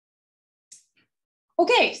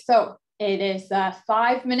Okay, so it is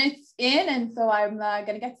 5 minutes in, and so I'm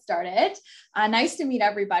going to get started. Nice to meet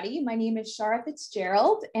everybody. My name is Shara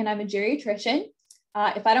Fitzgerald, and I'm a geriatrician.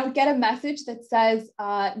 If I don't get a message that says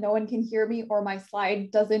no one can hear me or my slide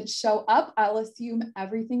doesn't show up, I'll assume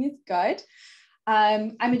everything is good.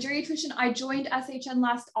 I'm a geriatrician. I joined SHN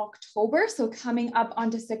last October, so coming up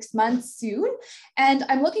onto 6 months soon. And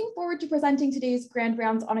I'm looking forward to presenting today's grand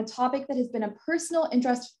rounds on a topic that has been a personal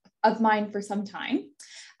interest of mine for some time.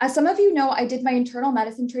 As some of you know, I did my internal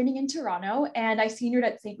medicine training in Toronto, and I seniored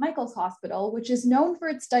at St. Michael's Hospital, which is known for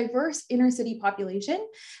its diverse inner city population.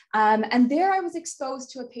 And there I was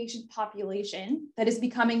exposed to a patient population that is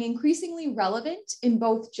becoming increasingly relevant in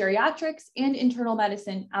both geriatrics and internal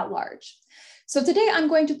medicine at large. So today I'm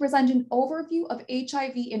going to present an overview of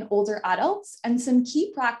HIV in older adults and some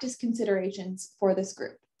key practice considerations for this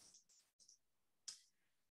group.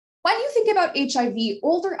 When you think about HIV,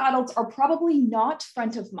 older adults are probably not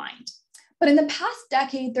front of mind. But in the past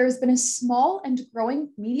decade, there's been a small and growing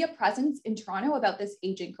media presence in Toronto about this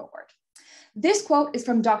aging cohort. This quote is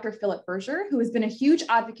from Dr. Philip Berger, who has been a huge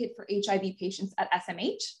advocate for HIV patients at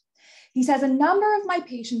SMH. He says, "A number of my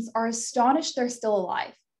patients are astonished they're still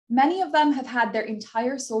alive. Many of them have had their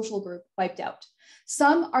entire social group wiped out.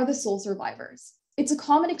 Some are the sole survivors. It's a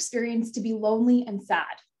common experience to be lonely and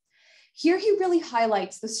sad." Here he really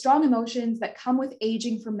highlights the strong emotions that come with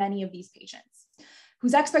aging for many of these patients,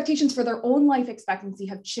 whose expectations for their own life expectancy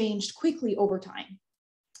have changed quickly over time.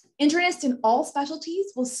 Internists in all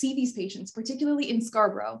specialties will see these patients, particularly in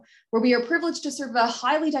Scarborough, where we are privileged to serve a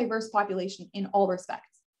highly diverse population in all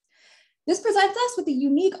respects. This presents us with a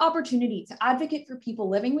unique opportunity to advocate for people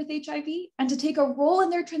living with HIV and to take a role in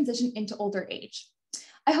their transition into older age.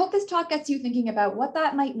 I hope this talk gets you thinking about what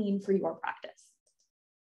that might mean for your practice.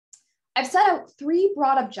 I've set out 3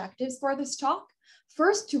 broad objectives for this talk.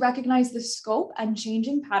 First, to recognize the scope and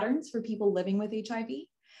changing patterns for people living with HIV.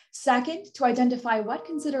 Second, to identify what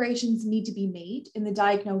considerations need to be made in the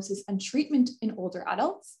diagnosis and treatment in older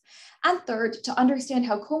adults. And third, to understand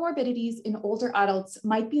how comorbidities in older adults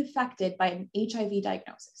might be affected by an HIV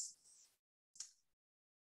diagnosis.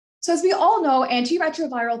 So as we all know,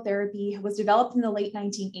 antiretroviral therapy was developed in the late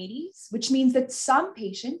 1980s, which means that some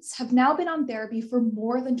patients have now been on therapy for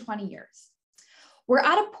more than 20 years. We're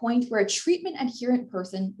at a point where a treatment adherent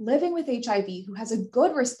person living with HIV who has a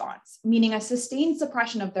good response, meaning a sustained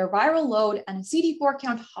suppression of their viral load and a CD4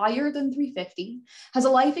 count higher than 350, has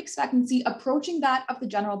a life expectancy approaching that of the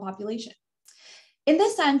general population. In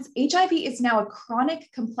this sense, HIV is now a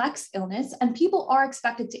chronic, complex illness, and people are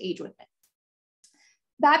expected to age with it.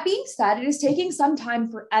 That being said, it is taking some time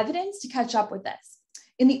for evidence to catch up with this.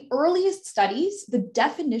 In the earliest studies, the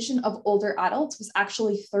definition of older adults was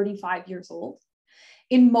actually 35 years old.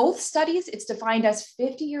 In most studies, it's defined as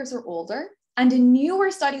 50 years or older. And in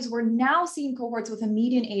newer studies, we're now seeing cohorts with a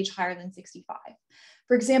median age higher than 65.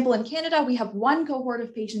 For example, in Canada, we have one cohort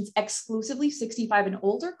of patients exclusively 65 and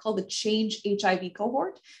older called the Change HIV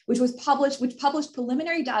cohort, which published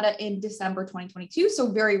preliminary data in December 2022,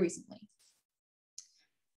 so very recently.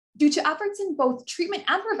 Due to efforts in both treatment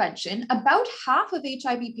and prevention, about half of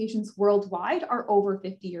HIV patients worldwide are over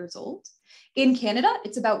 50 years old. In Canada,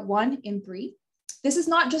 it's about 1 in 3. This is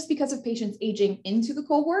not just because of patients aging into the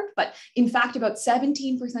cohort, but in fact, about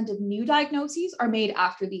 17% of new diagnoses are made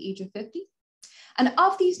after the age of 50. And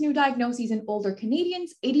of these new diagnoses in older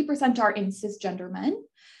Canadians, 80% are in cisgender men.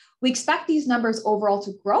 We expect these numbers overall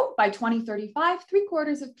to grow. By 2035,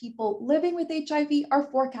 3/4 of people living with HIV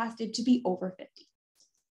are forecasted to be over 50.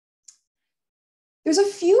 There's a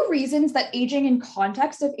few reasons that aging in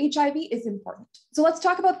context of HIV is important. So let's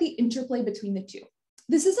talk about the interplay between the two.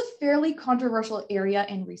 This is a fairly controversial area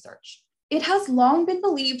in research. It has long been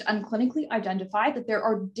believed and clinically identified that there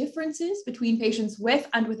are differences between patients with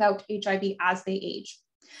and without HIV as they age.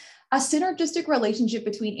 A synergistic relationship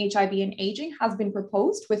between HIV and aging has been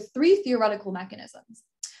proposed with 3 theoretical mechanisms.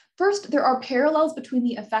 First, there are parallels between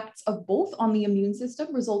the effects of both on the immune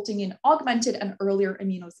system, resulting in augmented and earlier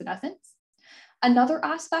immunosenescence. Another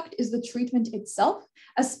aspect is the treatment itself,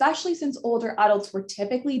 especially since older adults were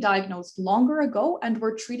typically diagnosed longer ago and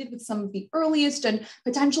were treated with some of the earliest and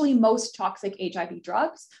potentially most toxic HIV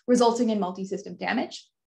drugs, resulting in multi-system damage.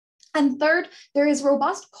 And third, there is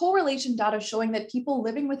robust correlation data showing that people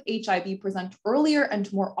living with HIV present earlier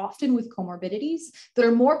and more often with comorbidities that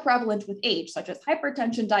are more prevalent with age, such as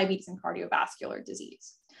hypertension, diabetes, and cardiovascular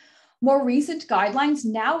disease. More recent guidelines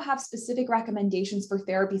now have specific recommendations for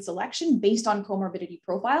therapy selection based on comorbidity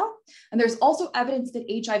profile. And there's also evidence that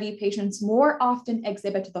HIV patients more often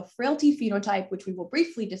exhibit the frailty phenotype, which we will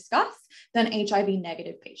briefly discuss, than HIV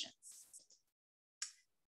negative patients.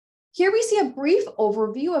 Here we see a brief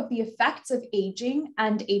overview of the effects of aging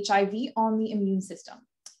and HIV on the immune system.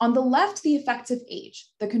 On the left, the effects of age,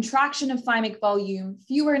 the contraction of thymic volume,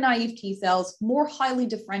 fewer naive T cells, more highly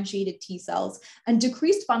differentiated T cells, and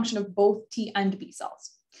decreased function of both T and B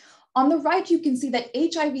cells. On the right, you can see that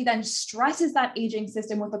HIV then stresses that aging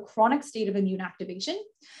system with a chronic state of immune activation.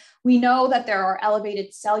 We know that there are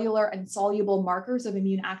elevated cellular and soluble markers of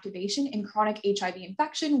immune activation in chronic HIV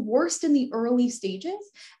infection, worst in the early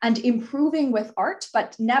stages and improving with ART,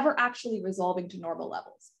 but never actually resolving to normal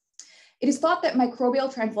levels. It is thought that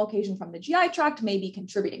microbial translocation from the GI tract may be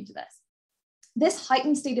contributing to this. This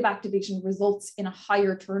heightened state of activation results in a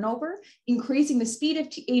higher turnover, increasing the speed of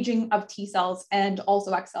aging of T cells and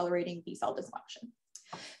also accelerating B cell dysfunction.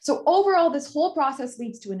 So overall, this whole process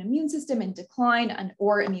leads to an immune system in decline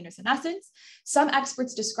or immunosenescence. Some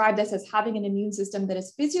experts describe this as having an immune system that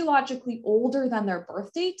is physiologically older than their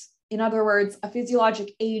birth date. In other words, a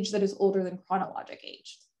physiologic age that is older than chronologic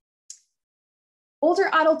age. Older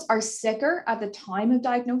adults are sicker at the time of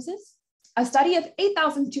diagnosis. A study of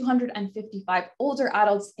 8,255 older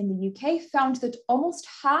adults in the UK found that almost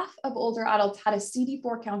half of older adults had a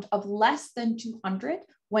CD4 count of less than 200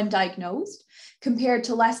 when diagnosed, compared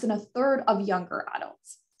to less than a third of younger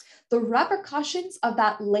adults. The repercussions of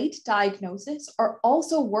that late diagnosis are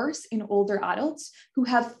also worse in older adults who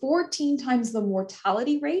have 14 times the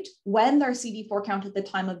mortality rate when their CD4 count at the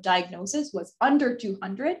time of diagnosis was under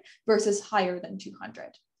 200 versus higher than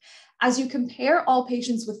 200. As you compare all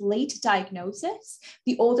patients with late diagnosis,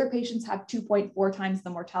 the older patients have 2.4 times the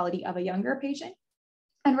mortality of a younger patient.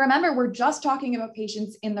 And remember, we're just talking about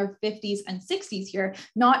patients in their 50s and 60s here,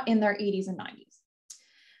 not in their 80s and 90s.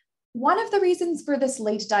 One of the reasons for this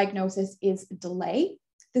late diagnosis is delay.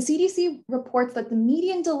 The CDC reports that the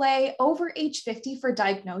median delay over age 50 for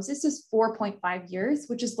diagnosis is 4.5 years,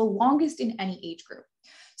 which is the longest in any age group.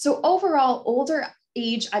 So overall, older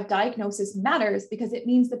age at diagnosis matters because it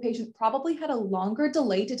means the patient probably had a longer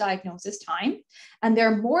delay to diagnosis time, and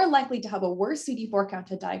they're more likely to have a worse CD4 count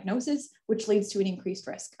at diagnosis, which leads to an increased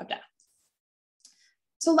risk of death.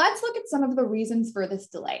 So let's look at some of the reasons for this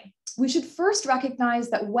delay. We should first recognize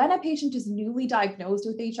that when a patient is newly diagnosed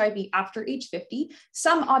with HIV after age 50,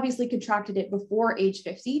 some obviously contracted it before age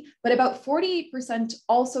 50, but about 48%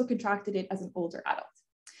 also contracted it as an older adult.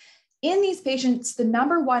 In these patients, the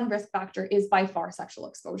number one risk factor is by far sexual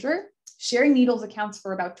exposure. Sharing needles accounts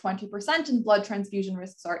for about 20%, and blood transfusion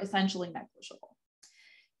risks are essentially negligible.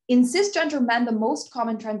 In cisgender men, the most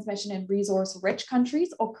common transmission in resource-rich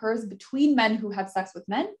countries occurs between men who have sex with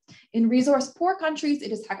men. In resource-poor countries,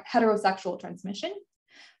 it is heterosexual transmission.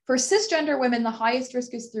 For cisgender women, the highest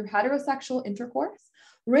risk is through heterosexual intercourse.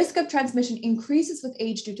 Risk of transmission increases with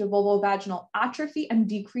age due to vulvovaginal atrophy and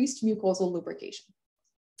decreased mucosal lubrication.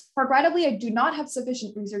 Regrettably, I do not have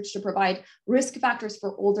sufficient research to provide risk factors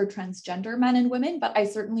for older transgender men and women, but I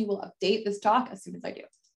certainly will update this talk as soon as I do.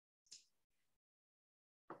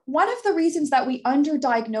 One of the reasons that we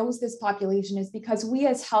underdiagnose this population is because we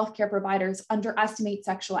as healthcare providers underestimate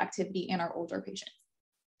sexual activity in our older patients.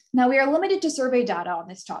 Now, we are limited to survey data on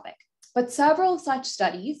this topic, but several such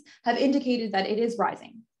studies have indicated that it is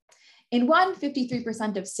rising. In one,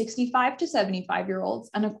 53% of 65 to 75-year-olds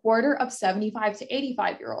and a quarter of 75 to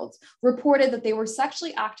 85-year-olds reported that they were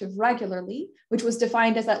sexually active regularly, which was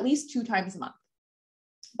defined as at least 2 times a month.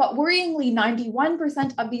 But worryingly,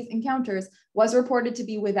 91% of these encounters was reported to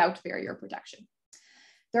be without barrier protection.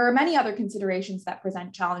 There are many other considerations that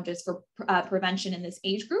present challenges for prevention in this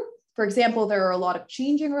age group. For example, there are a lot of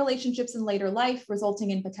changing relationships in later life,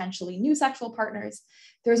 resulting in potentially new sexual partners.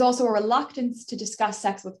 There's also a reluctance to discuss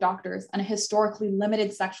sex with doctors and a historically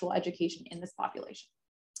limited sexual education in this population.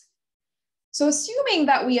 So assuming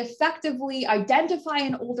that we effectively identify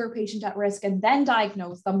an older patient at risk and then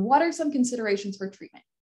diagnose them, what are some considerations for treatment?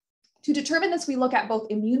 To determine this, we look at both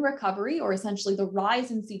immune recovery, or essentially the rise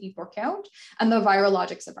in CD4 count, and the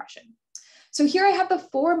virologic suppression. So here I have the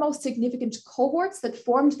 4 most significant cohorts that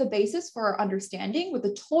formed the basis for our understanding, with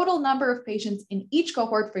the total number of patients in each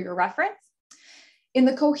cohort for your reference. In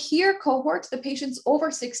the COHERE cohort, the patients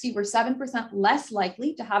over 60 were 7% less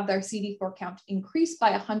likely to have their CD4 count increase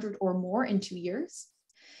by 100 or more in 2 years.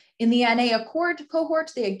 In the NA Accord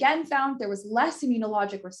cohort, they again found there was less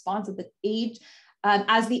immunologic response at the age,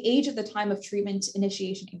 as the age at the time of treatment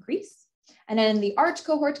initiation increased. And then in the ARCH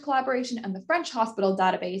cohort collaboration and the French hospital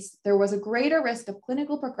database, there was a greater risk of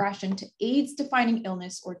clinical progression to AIDS-defining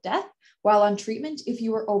illness or death while on treatment if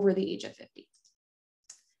you were over the age of 50.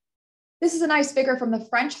 This is a nice figure from the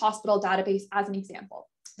French hospital database as an example.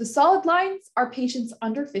 The solid lines are patients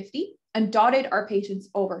under 50 and dotted are patients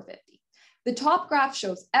over 50. The top graph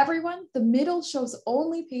shows everyone, the middle shows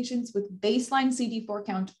only patients with baseline CD4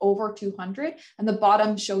 count over 200, and the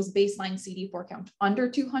bottom shows baseline CD4 count under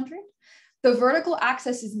 200. The vertical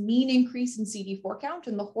axis is mean increase in CD4 count,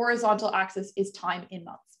 and the horizontal axis is time in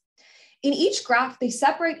months. In each graph, they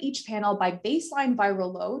separate each panel by baseline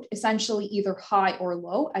viral load, essentially either high or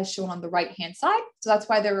low, as shown on the right-hand side. So that's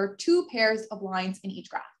why there are two pairs of lines in each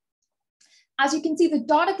graph. As you can see, the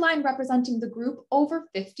dotted line representing the group over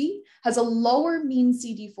 50 has a lower mean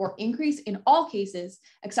CD4 increase in all cases,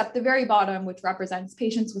 except the very bottom, which represents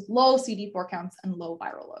patients with low CD4 counts and low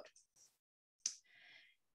viral load.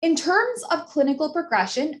 In terms of clinical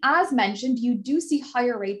progression, as mentioned, you do see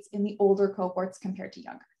higher rates in the older cohorts compared to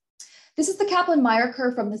younger. This is the Kaplan-Meier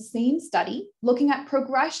curve from the same study, looking at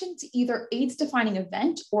progression to either AIDS-defining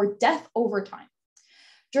event or death over time.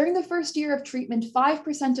 During the first year of treatment,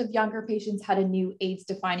 5% of younger patients had a new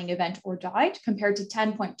AIDS-defining event or died, compared to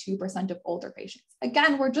 10.2% of older patients.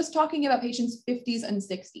 Again, we're just talking about patients 50s and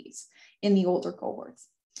 60s in the older cohorts.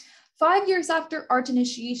 5 years after ART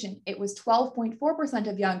initiation, it was 12.4%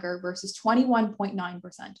 of younger versus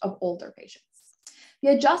 21.9% of older patients.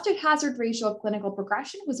 The adjusted hazard ratio of clinical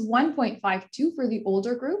progression was 1.52 for the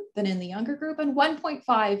older group than in the younger group, and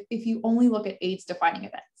 1.5 if you only look at AIDS-defining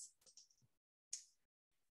events.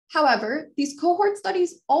 However, these cohort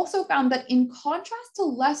studies also found that in contrast to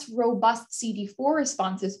less robust CD4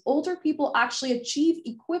 responses, older people actually achieve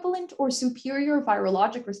equivalent or superior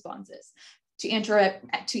virologic responses to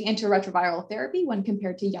antiretroviral therapy when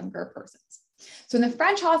compared to younger persons. So in the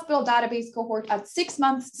French hospital database cohort at 6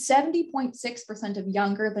 months, 70.6% of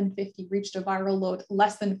younger than 50 reached a viral load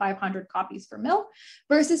less than 500 copies per mil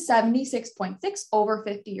versus 76.6 over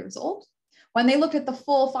 50 years old. When they looked at the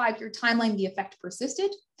full 5-year timeline, the effect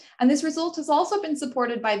persisted. And this result has also been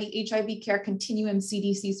supported by the HIV care continuum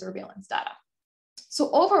CDC surveillance data. So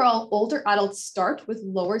overall, older adults start with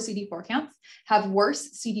lower CD4 counts, have worse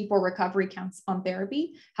CD4 recovery counts on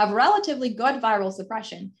therapy, have relatively good viral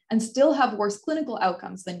suppression, and still have worse clinical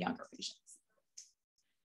outcomes than younger patients.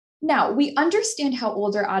 Now, we understand how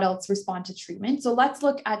older adults respond to treatment, so let's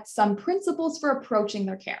look at some principles for approaching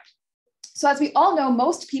their care. So as we all know,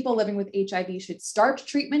 most people living with HIV should start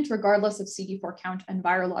treatment regardless of CD4 count and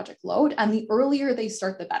virologic load, and the earlier they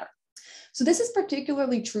start, the better. So this is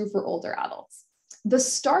particularly true for older adults. The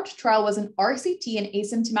START trial was an RCT in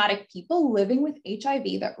asymptomatic people living with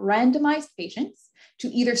HIV that randomized patients to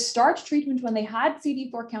either start treatment when they had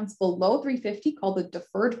CD4 counts below 350, called the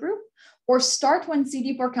deferred group, or start when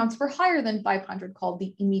CD4 counts were higher than 500, called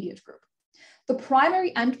the immediate group. The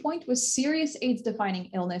primary endpoint was serious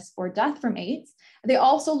AIDS-defining illness or death from AIDS. They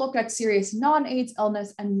also looked at serious non-AIDS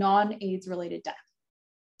illness and non-AIDS related death.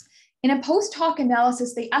 In a post-hoc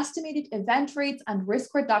analysis, they estimated event rates and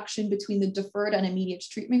risk reduction between the deferred and immediate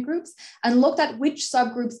treatment groups and looked at which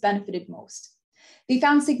subgroups benefited most. They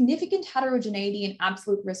found significant heterogeneity in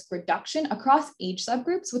absolute risk reduction across age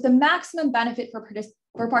subgroups, with a maximum benefit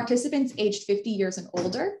for participants aged 50 years and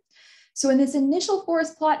older. So in this initial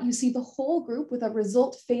forest plot, you see the whole group with a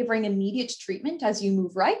result favoring immediate treatment as you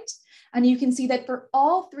move right. And you can see that for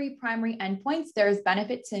all 3 primary endpoints, there is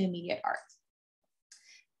benefit to immediate ART.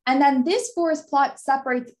 And then this forest plot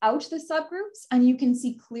separates out the subgroups, and you can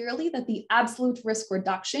see clearly that the absolute risk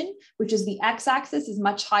reduction, which is the x-axis, is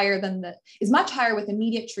much higher with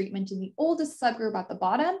immediate treatment in the oldest subgroup at the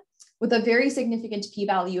bottom, with a very significant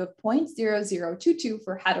p-value of 0.0022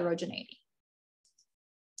 for heterogeneity.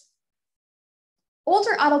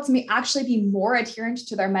 Older adults may actually be more adherent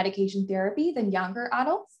to their medication therapy than younger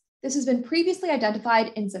adults. This has been previously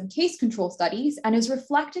identified in some case control studies and is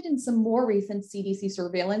reflected in some more recent CDC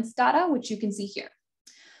surveillance data, which you can see here.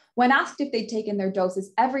 When asked if they'd taken their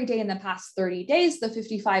doses every day in the past 30 days, the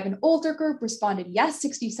 55 and older group responded yes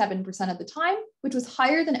 67% of the time, which was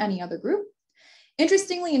higher than any other group.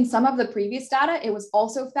 Interestingly, in some of the previous data, it was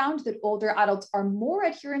also found that older adults are more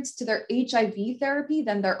adherent to their HIV therapy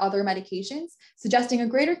than their other medications, suggesting a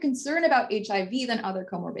greater concern about HIV than other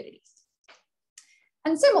comorbidities.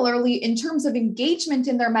 And similarly, in terms of engagement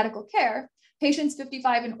in their medical care, patients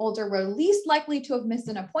 55 and older were least likely to have missed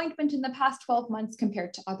an appointment in the past 12 months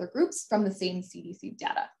compared to other groups from the same CDC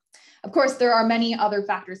data. Of course, there are many other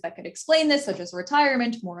factors that could explain this, such as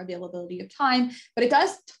retirement, more availability of time, but it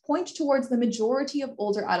does point towards the majority of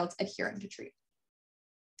older adults adhering to treatment.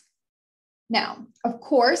 Now, of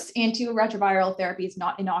course, antiretroviral therapy is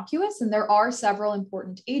not innocuous, and there are several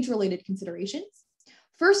important age-related considerations.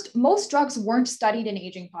 First, most drugs weren't studied in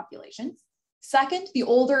aging populations. Second, the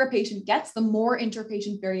older a patient gets, the more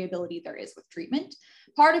interpatient variability there is with treatment.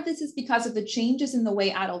 Part of this is because of the changes in the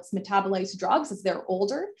way adults metabolize drugs as they're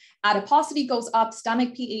older. Adiposity goes up,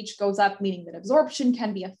 stomach pH goes up, meaning that absorption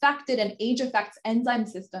can be affected, and age affects enzyme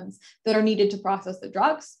systems that are needed to process the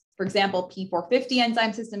drugs. For example, P450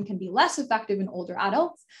 enzyme system can be less effective in older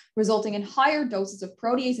adults, resulting in higher doses of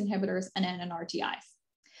protease inhibitors and NNRTIs.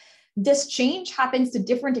 This change happens to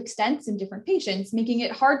different extents in different patients, making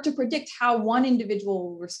it hard to predict how one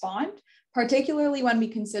individual will respond, particularly when we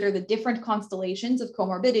consider the different constellations of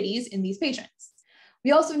comorbidities in these patients.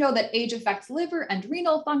 We also know that age affects liver and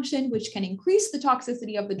renal function, which can increase the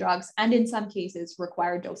toxicity of the drugs and in some cases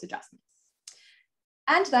require dose adjustments.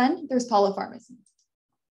 And then there's polypharmacy.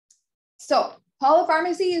 So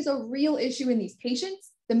polypharmacy is a real issue in these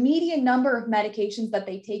patients. The median number of medications that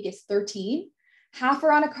they take is 13. Half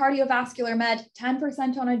are on a cardiovascular med,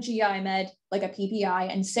 10% on a GI med, like a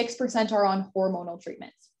PPI, and 6% are on hormonal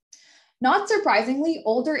treatments. Not surprisingly,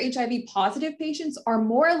 older HIV positive patients are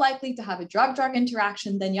more likely to have a drug-drug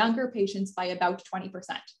interaction than younger patients by about 20%.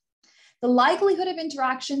 The likelihood of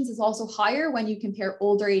interactions is also higher when you compare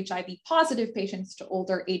older HIV positive patients to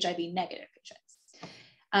older HIV negative patients.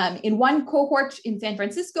 In one cohort in San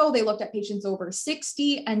Francisco, they looked at patients over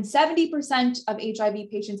 60, and 70% of HIV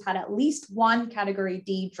patients had at least one category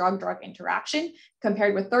D drug-drug interaction,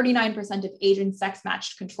 compared with 39% of age and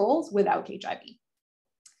sex-matched controls without HIV.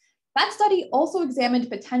 That study also examined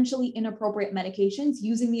potentially inappropriate medications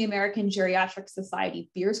using the American Geriatric Society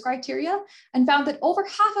Beers criteria and found that over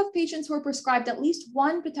half of patients were prescribed at least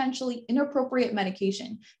one potentially inappropriate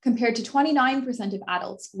medication, compared to 29% of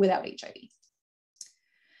adults without HIV.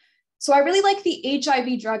 So I really like the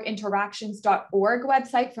HIVdruginteractions.org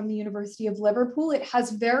website from the University of Liverpool. It has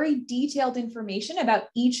very detailed information about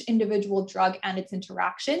each individual drug and its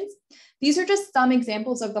interactions. These are just some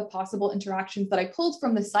examples of the possible interactions that I pulled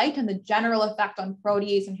from the site and the general effect on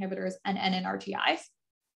protease inhibitors and NNRTIs.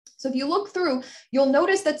 So if you look through, you'll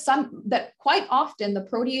notice that quite often the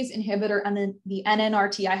protease inhibitor and then the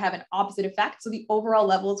NNRTI have an opposite effect. So the overall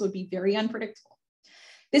levels would be very unpredictable.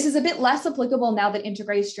 This is a bit less applicable now that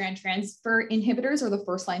integrase strand transfer inhibitors are the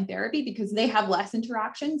first-line therapy because they have less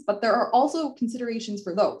interactions, but there are also considerations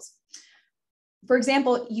for those. For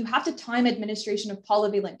example, you have to time administration of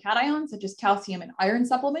polyvalent cations such as calcium and iron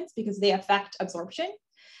supplements because they affect absorption.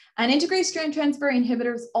 And integrase strand transfer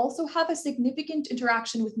inhibitors also have a significant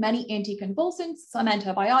interaction with many anticonvulsants, some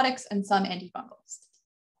antibiotics, and some antifungals.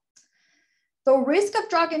 The risk of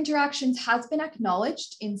drug interactions has been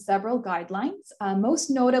acknowledged in several guidelines,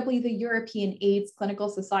 most notably the European AIDS Clinical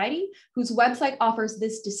Society, whose website offers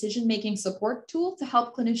this decision-making support tool to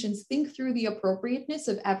help clinicians think through the appropriateness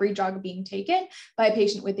of every drug being taken by a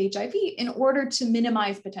patient with HIV in order to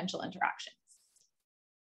minimize potential interactions.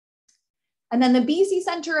 And then the BC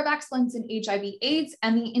Center of Excellence in HIV/AIDS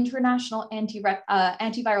and the International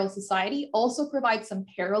Antiviral Society also provide some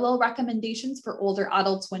parallel recommendations for older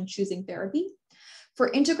adults when choosing therapy.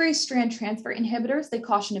 For integrase strand transfer inhibitors, they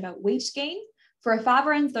caution about weight gain. For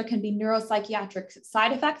efavirenz, there can be neuropsychiatric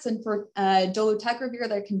side effects. And for dolutegravir,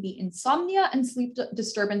 there can be insomnia and sleep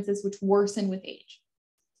disturbances, which worsen with age.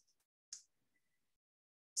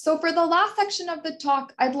 So for the last section of the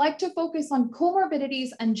talk, I'd like to focus on comorbidities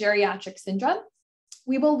and geriatric syndrome.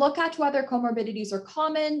 We will look at whether comorbidities are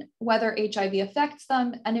common, whether HIV affects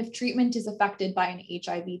them, and if treatment is affected by an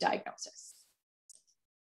HIV diagnosis.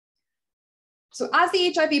 So as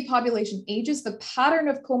the HIV population ages, the pattern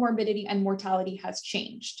of comorbidity and mortality has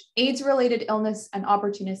changed. AIDS-related illness and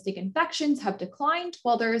opportunistic infections have declined,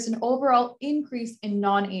 while there is an overall increase in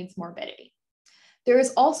non-AIDS morbidity. There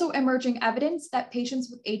is also emerging evidence that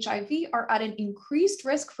patients with HIV are at an increased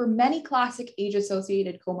risk for many classic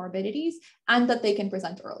age-associated comorbidities and that they can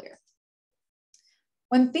present earlier.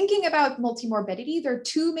 When thinking about multimorbidity, there are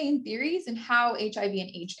two main theories in how HIV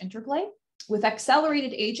and age interplay. With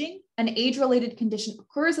accelerated aging, an age-related condition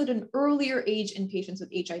occurs at an earlier age in patients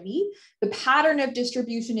with HIV. The pattern of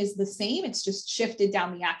distribution is the same, it's just shifted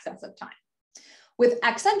down the axis of time. With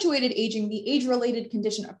accentuated aging, the age-related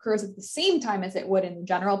condition occurs at the same time as it would in the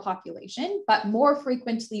general population, but more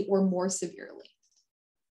frequently or more severely.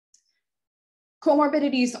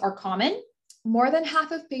 Comorbidities are common. More than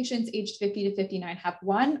half of patients aged 50 to 59 have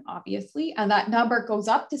one, obviously, and that number goes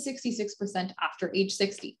up to 66% after age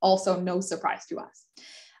 60, also no surprise to us.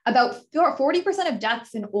 About 40% of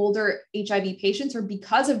deaths in older HIV patients are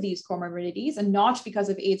because of these comorbidities and not because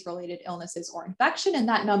of AIDS-related illnesses or infection, and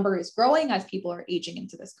that number is growing as people are aging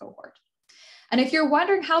into this cohort. And if you're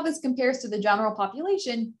wondering how this compares to the general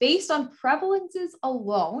population, based on prevalences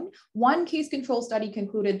alone, one case control study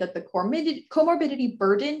concluded that the comorbidity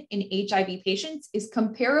burden in HIV patients is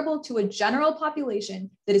comparable to a general population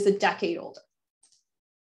that is a decade older.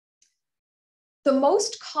 The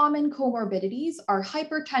most common comorbidities are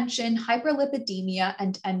hypertension, hyperlipidemia,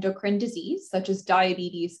 and endocrine disease, such as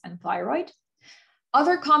diabetes and thyroid.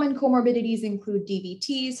 Other common comorbidities include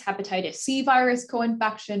DVTs, hepatitis C virus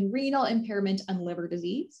co-infection, renal impairment, and liver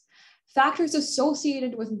disease. Factors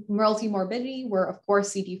associated with multimorbidity were, of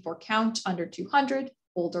course, CD4 count under 200,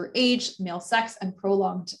 older age, male sex, and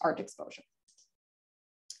prolonged ART exposure.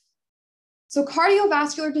 So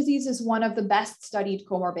cardiovascular disease is one of the best studied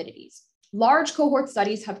comorbidities. Large cohort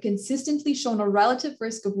studies have consistently shown a relative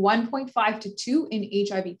risk of 1.5 to 2 in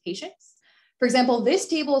HIV patients. For example, this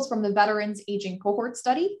table is from the Veterans Aging Cohort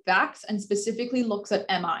Study, VAX, and specifically looks at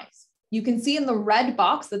MIs. You can see in the red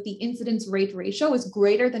box that the incidence rate ratio is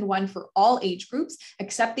greater than 1 for all age groups,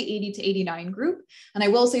 except the 80 to 89 group. And I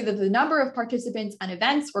will say that the number of participants and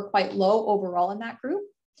events were quite low overall in that group.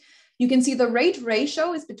 You can see the rate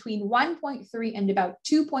ratio is between 1.3 and about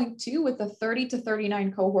 2.2, with the 30 to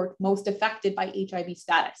 39 cohort most affected by HIV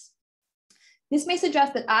status. This may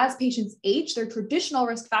suggest that as patients age, their traditional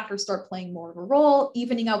risk factors start playing more of a role,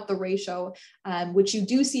 evening out the ratio, which you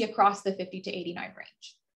do see across the 50 to 89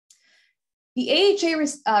 range.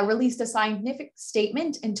 The AHA released a scientific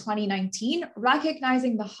statement in 2019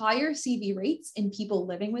 recognizing the higher CV rates in people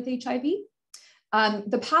living with HIV.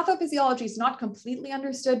 The pathophysiology is not completely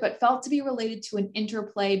understood, but felt to be related to an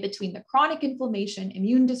interplay between the chronic inflammation,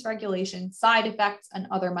 immune dysregulation, side effects, and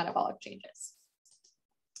other metabolic changes.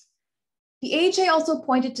 The AHA also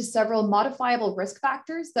pointed to several modifiable risk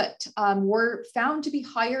factors that were found to be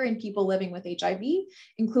higher in people living with HIV,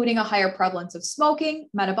 including a higher prevalence of smoking,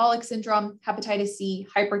 metabolic syndrome, hepatitis C,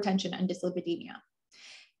 hypertension, and dyslipidemia.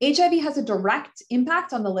 HIV has a direct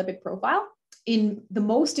impact on the lipid profile. In the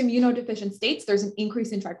most immunodeficient states, there's an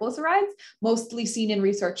increase in triglycerides, mostly seen in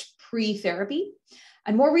research pre-therapy.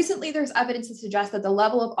 And more recently, there's evidence to suggest that the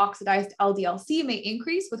level of oxidized LDL-C may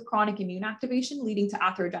increase with chronic immune activation, leading to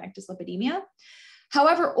atherogenic dyslipidemia.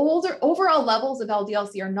 However, overall levels of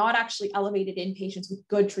LDL-C are not actually elevated in patients with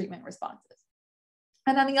good treatment responses.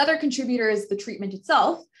 And then the other contributor is the treatment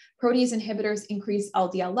itself. Protease inhibitors increase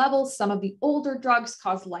LDL levels. Some of the older drugs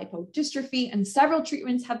cause lipodystrophy, and several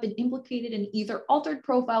treatments have been implicated in either altered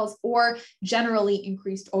profiles or generally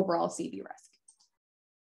increased overall CV risk.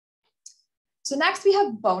 So next we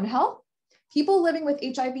have bone health. People living with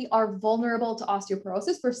HIV are vulnerable to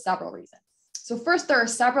osteoporosis for several reasons. So first, there are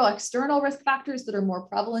several external risk factors that are more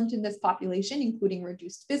prevalent in this population, including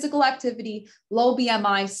reduced physical activity, low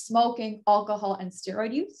BMI, smoking, alcohol, and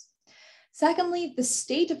steroid use. Secondly, the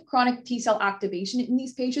state of chronic T-cell activation in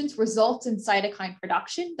these patients results in cytokine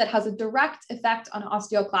production that has a direct effect on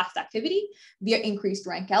osteoclast activity via increased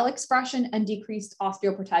RANKL expression and decreased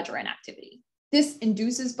osteoprotegerin activity. This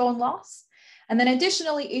induces bone loss. And then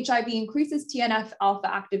additionally, HIV increases TNF-alpha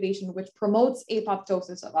activation, which promotes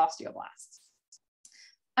apoptosis of osteoblasts.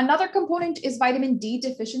 Another component is vitamin D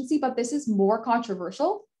deficiency, but this is more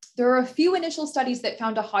controversial. There are a few initial studies that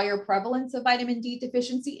found a higher prevalence of vitamin D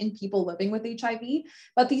deficiency in people living with HIV,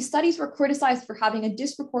 but these studies were criticized for having a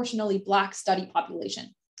disproportionately Black study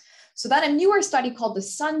population. So then a newer study called the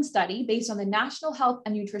SUN study, based on the National Health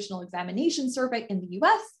and Nutritional Examination Survey in the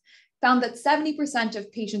US, found that 70%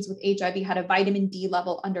 of patients with HIV had a vitamin D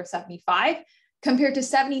level under 75, compared to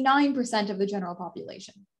 79% of the general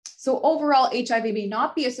population. So overall, HIV may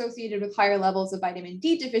not be associated with higher levels of vitamin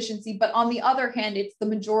D deficiency, but on the other hand, it's the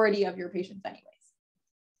majority of your patients anyways.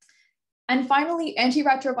 And finally,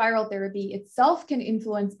 antiretroviral therapy itself can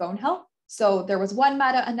influence bone health. So there was one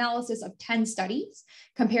meta-analysis of 10 studies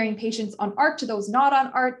comparing patients on ART to those not on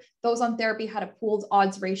ART. Those on therapy had a pooled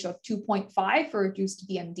odds ratio of 2.5 for reduced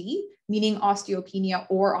BMD, meaning osteopenia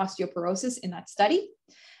or osteoporosis in that study.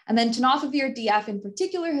 And then tenofovir DF in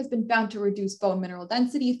particular has been found to reduce bone mineral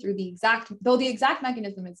density through though the exact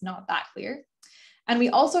mechanism is not that clear. And we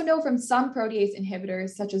also know from some protease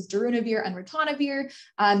inhibitors, such as darunavir and ritonavir,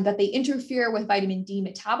 that they interfere with vitamin D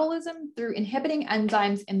metabolism through inhibiting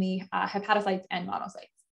enzymes in the hepatocytes and monocytes.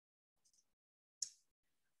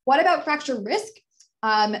 What about fracture risk?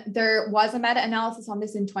 There was a meta-analysis on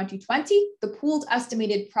this in 2020. The pooled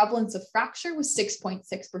estimated prevalence of fracture was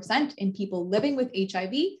 6.6% in people living with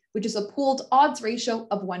HIV, which is a pooled odds ratio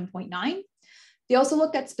of 1.9. They also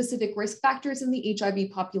looked at specific risk factors in the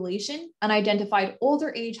HIV population and identified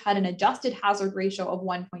older age had an adjusted hazard ratio of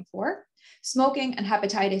 1.4. Smoking and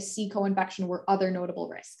hepatitis C co-infection were other notable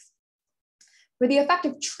risks. For the effect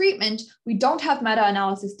of treatment, we don't have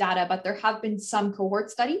meta-analysis data, but there have been some cohort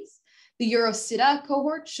studies. The Eurosida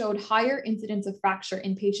cohort showed higher incidence of fracture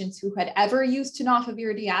in patients who had ever used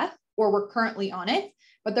tenofovir DF or were currently on it,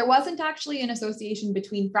 but there wasn't actually an association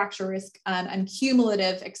between fracture risk and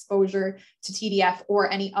cumulative exposure to TDF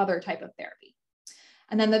or any other type of therapy.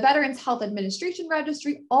 And then the Veterans Health Administration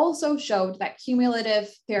Registry also showed that cumulative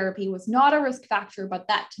therapy was not a risk factor, but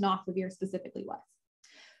that tenofovir specifically was.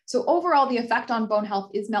 So overall, the effect on bone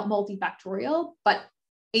health is multifactorial, but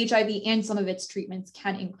HIV and some of its treatments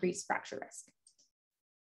can increase fracture risk.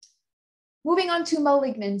 Moving on to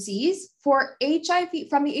malignancies, for HIV,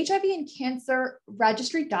 from the HIV and cancer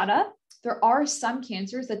registry data, there are some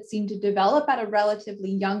cancers that seem to develop at a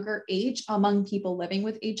relatively younger age among people living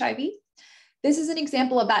with HIV. This is an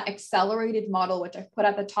example of that accelerated model, which I've put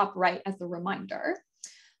at the top right as a reminder.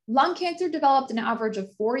 Lung cancer developed an average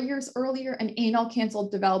of 4 years earlier, and anal cancer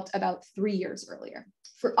developed about 3 years earlier.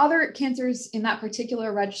 For other cancers in that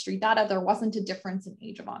particular registry data, there wasn't a difference in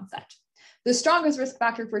age of onset. The strongest risk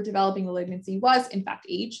factor for developing malignancy was, in fact,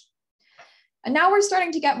 age. And now we're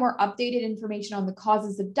starting to get more updated information on the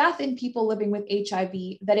causes of death in people living with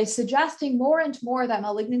HIV that is suggesting more and more that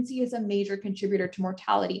malignancy is a major contributor to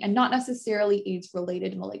mortality and not necessarily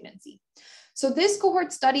AIDS-related malignancy. So this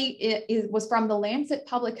cohort study was from the Lancet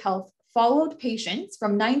Public Health, followed patients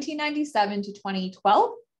from 1997 to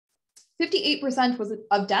 2012. 58%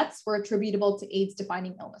 of deaths were attributable to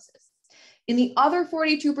AIDS-defining illnesses. In the other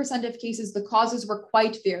 42% of cases, the causes were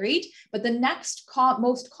quite varied, but the next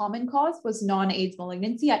most common cause was non-AIDS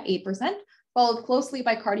malignancy at 8%, followed closely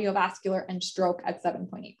by cardiovascular and stroke at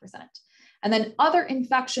 7.8%. And then other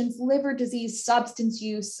infections, liver disease, substance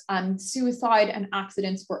use, suicide, and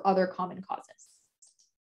accidents were other common causes.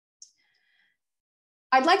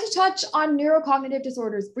 I'd like to touch on neurocognitive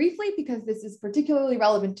disorders briefly because this is particularly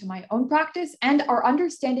relevant to my own practice, and our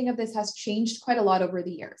understanding of this has changed quite a lot over the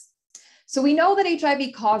years. So we know that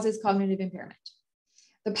HIV causes cognitive impairment.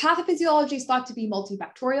 The pathophysiology is thought to be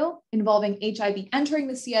multifactorial, involving HIV entering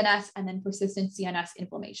the CNS and then persistent CNS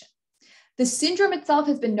inflammation. The syndrome itself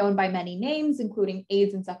has been known by many names, including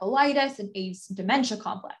AIDS encephalitis and AIDS dementia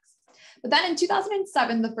complex. But then in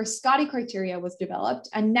 2007, the Frascati criteria was developed,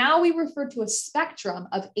 and now we refer to a spectrum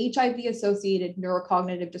of HIV-associated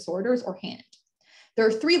neurocognitive disorders, or HAND. There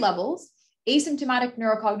are 3 levels: asymptomatic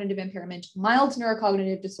neurocognitive impairment, mild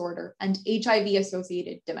neurocognitive disorder, and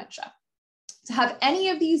HIV-associated dementia. To have any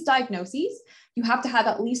of these diagnoses, you have to have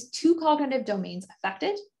at least 2 cognitive domains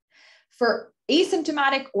affected. For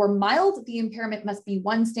asymptomatic or mild, the impairment must be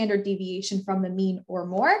 1 standard deviation from the mean or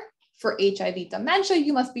more. For HIV dementia,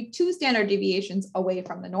 you must be 2 standard deviations away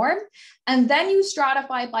from the norm. And then you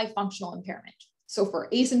stratify by functional impairment. So for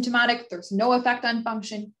asymptomatic, there's no effect on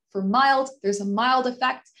function. For mild, there's a mild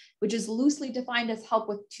effect, which is loosely defined as help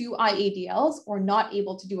with 2 IADLs or not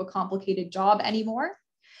able to do a complicated job anymore.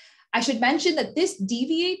 I should mention that this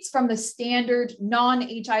deviates from the standard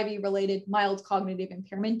non-HIV related mild cognitive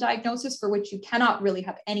impairment diagnosis, for which you cannot really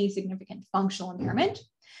have any significant functional impairment.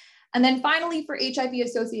 And then finally, for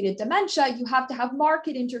HIV-associated dementia, you have to have marked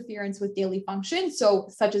interference with daily function,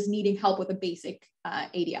 such as needing help with a basic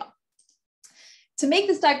ADL. To make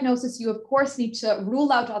this diagnosis, you of course need to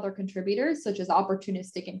rule out other contributors, such as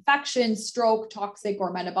opportunistic infections, stroke, toxic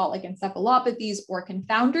or metabolic encephalopathies, or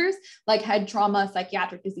confounders like head trauma,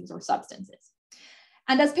 psychiatric disease, or substances.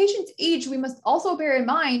 And as patients age, we must also bear in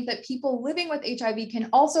mind that people living with HIV can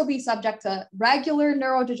also be subject to regular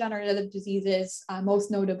neurodegenerative diseases,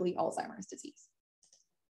 most notably Alzheimer's disease.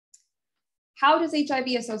 How does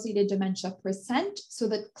HIV-associated dementia present? So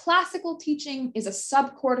the classical teaching is a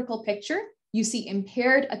subcortical picture. You see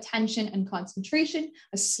impaired attention and concentration,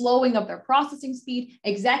 a slowing of their processing speed,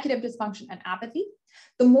 executive dysfunction, and apathy.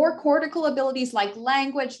 The more cortical abilities like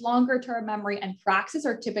language, longer-term memory, and praxis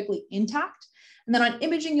are typically intact. And then on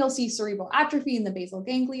imaging, you'll see cerebral atrophy in the basal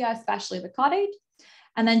ganglia, especially the caudate.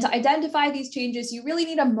 And then to identify these changes, you really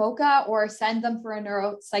need a MOCA or send them for a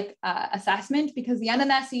neuropsych assessment, because the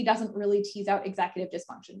NNSE doesn't really tease out executive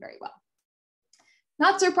dysfunction very well.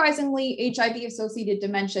 Not surprisingly, HIV-associated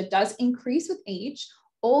dementia does increase with age.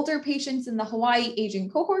 Older patients in the Hawaii aging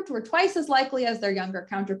cohort were twice as likely as their younger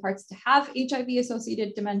counterparts to have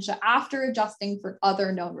HIV-associated dementia after adjusting for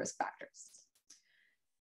other known risk factors.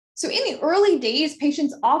 So in the early days,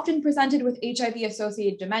 patients often presented with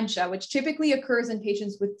HIV-associated dementia, which typically occurs in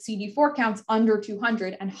patients with CD4 counts under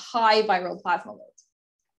 200 and high viral plasma loads.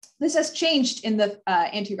 This has changed in the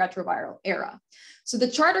antiretroviral era. So the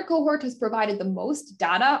Charter cohort has provided the most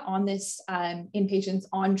data on this in patients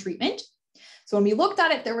on treatment. So when we looked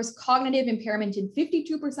at it, there was cognitive impairment in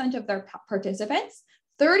 52% of their participants,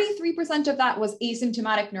 33% of that was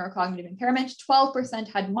asymptomatic neurocognitive impairment, 12%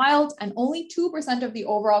 had mild, and only 2% of the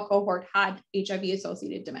overall cohort had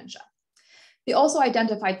HIV-associated dementia. They also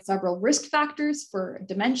identified several risk factors for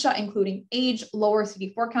dementia, including age, lower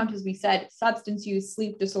CD4 count, as we said, substance use,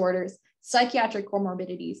 sleep disorders, psychiatric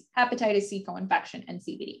comorbidities, hepatitis C co-infection, and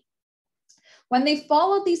CVD. When they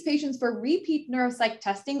followed these patients for repeat neuropsych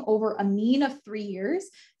testing over a mean of 3 years,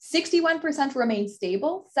 61% remained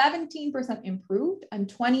stable, 17% improved, and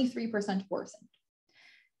 23% worsened.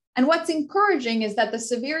 And what's encouraging is that the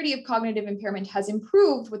severity of cognitive impairment has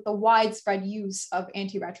improved with the widespread use of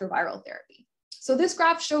antiretroviral therapy. So this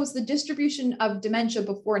graph shows the distribution of dementia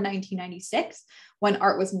before 1996, when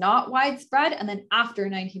ART was not widespread, and then after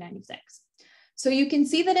 1996. So you can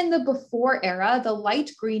see that in the before era, the light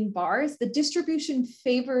green bars, the distribution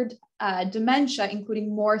favored dementia,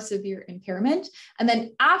 including more severe impairment. And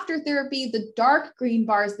then after therapy, the dark green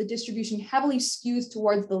bars, the distribution heavily skews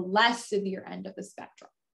towards the less severe end of the spectrum.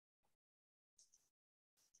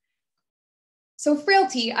 So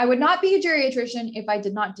frailty, I would not be a geriatrician if I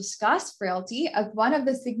did not discuss frailty as one of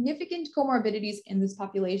the significant comorbidities in this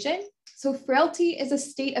population. So frailty is a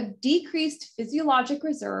state of decreased physiologic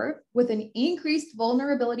reserve with an increased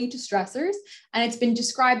vulnerability to stressors, and it's been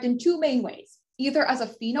described in two main ways, either as a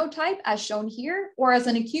phenotype as shown here, or as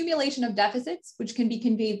an accumulation of deficits, which can be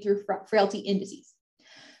conveyed through frailty indices.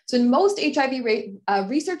 So in most HIV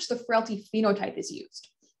research, the frailty phenotype is used.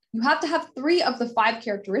 You have to have 3 of the 5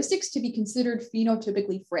 characteristics to be considered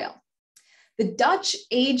phenotypically frail. The Dutch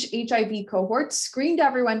age HIV cohort screened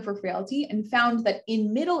everyone for frailty and found that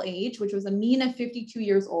in middle age, which was a mean of 52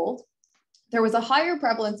 years old, there was a higher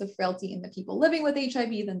prevalence of frailty in the people living with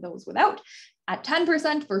HIV than those without, at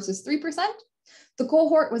 10% versus 3%. The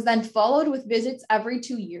cohort was then followed with visits every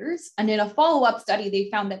 2 years. And in a follow-up study,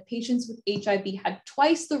 they found that patients with HIV had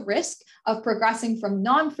twice the risk of progressing from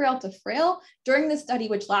non-frail to frail during the study,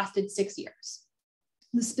 which lasted 6 years.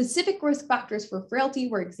 The specific risk factors for frailty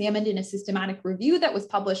were examined in a systematic review that was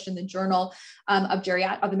published in the Journal of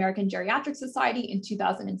the American Geriatric Society in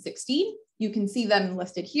 2016. You can see them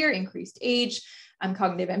listed here: increased age,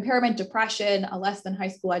 cognitive impairment, depression, a less than high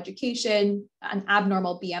school education, an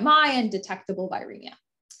abnormal BMI, and detectable viremia.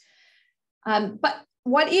 But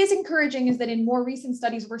what is encouraging is that in more recent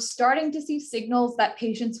studies, we're starting to see signals that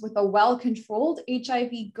patients with a well-controlled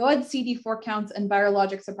HIV, good CD4 counts, and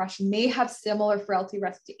virologic suppression may have similar frailty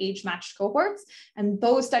risk to age-matched cohorts, and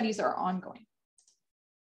those studies are ongoing.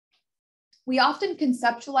 We often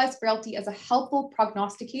conceptualize frailty as a helpful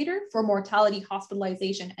prognosticator for mortality,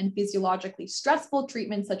 hospitalization, and physiologically stressful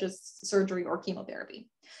treatments such as surgery or chemotherapy.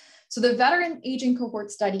 So the Veteran Aging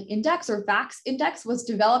Cohort Study Index, or VAX Index, was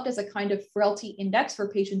developed as a kind of frailty index for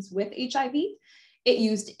patients with HIV. It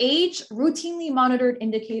used age, routinely monitored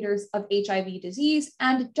indicators of HIV disease,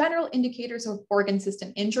 and general indicators of organ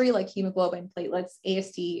system injury like hemoglobin, platelets,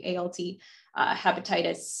 AST, ALT,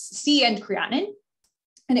 hepatitis C, and creatinine.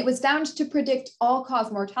 And it was found to predict all-cause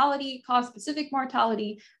mortality, cause-specific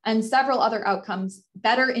mortality, and several other outcomes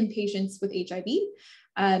better in patients with HIV.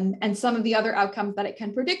 And some of the other outcomes that it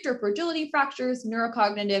can predict are fragility fractures,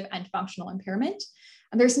 neurocognitive, and functional impairment.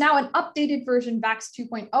 And there's now an updated version, VAX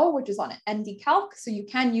 2.0, which is on NDCalc, so you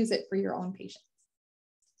can use it for your own patients.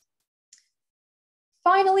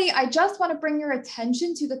 Finally, I just want to bring your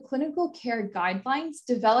attention to the clinical care guidelines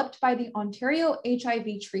developed by the Ontario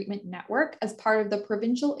HIV Treatment Network as part of the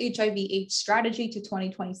Provincial HIV/AIDS Strategy to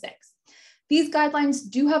 2026. These guidelines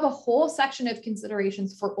do have a whole section of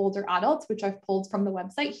considerations for older adults, which I've pulled from the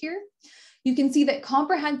website here. You can see that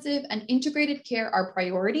comprehensive and integrated care are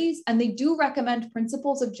priorities, and they do recommend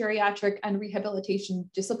principles of geriatric and rehabilitation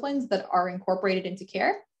disciplines that are incorporated into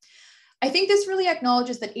care. I think this really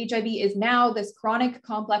acknowledges that HIV is now this chronic,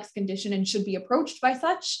 complex condition and should be approached by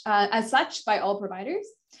as such by all providers.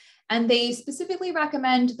 And they specifically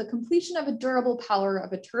recommend the completion of a durable power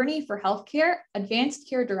of attorney for healthcare, advanced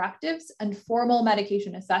care directives, and formal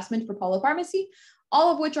medication assessment for polypharmacy,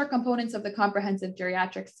 all of which are components of the comprehensive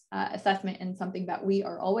geriatrics assessment and something that we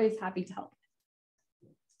are always happy to help.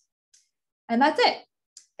 And that's it.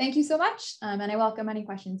 Thank you so much. And I welcome any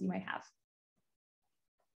questions you might have.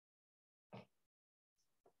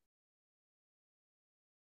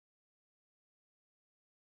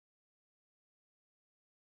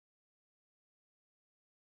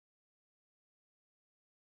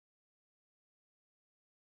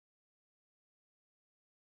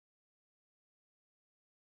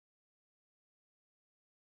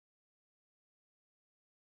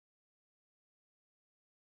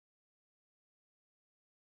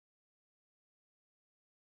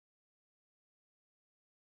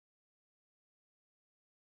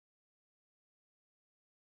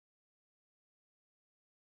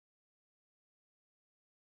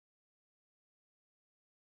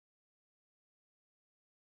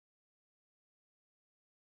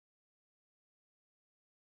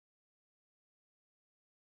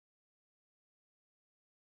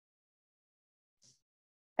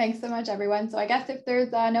 Thanks so much, everyone. So I guess if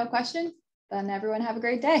there's no questions, then everyone have a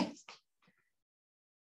great day.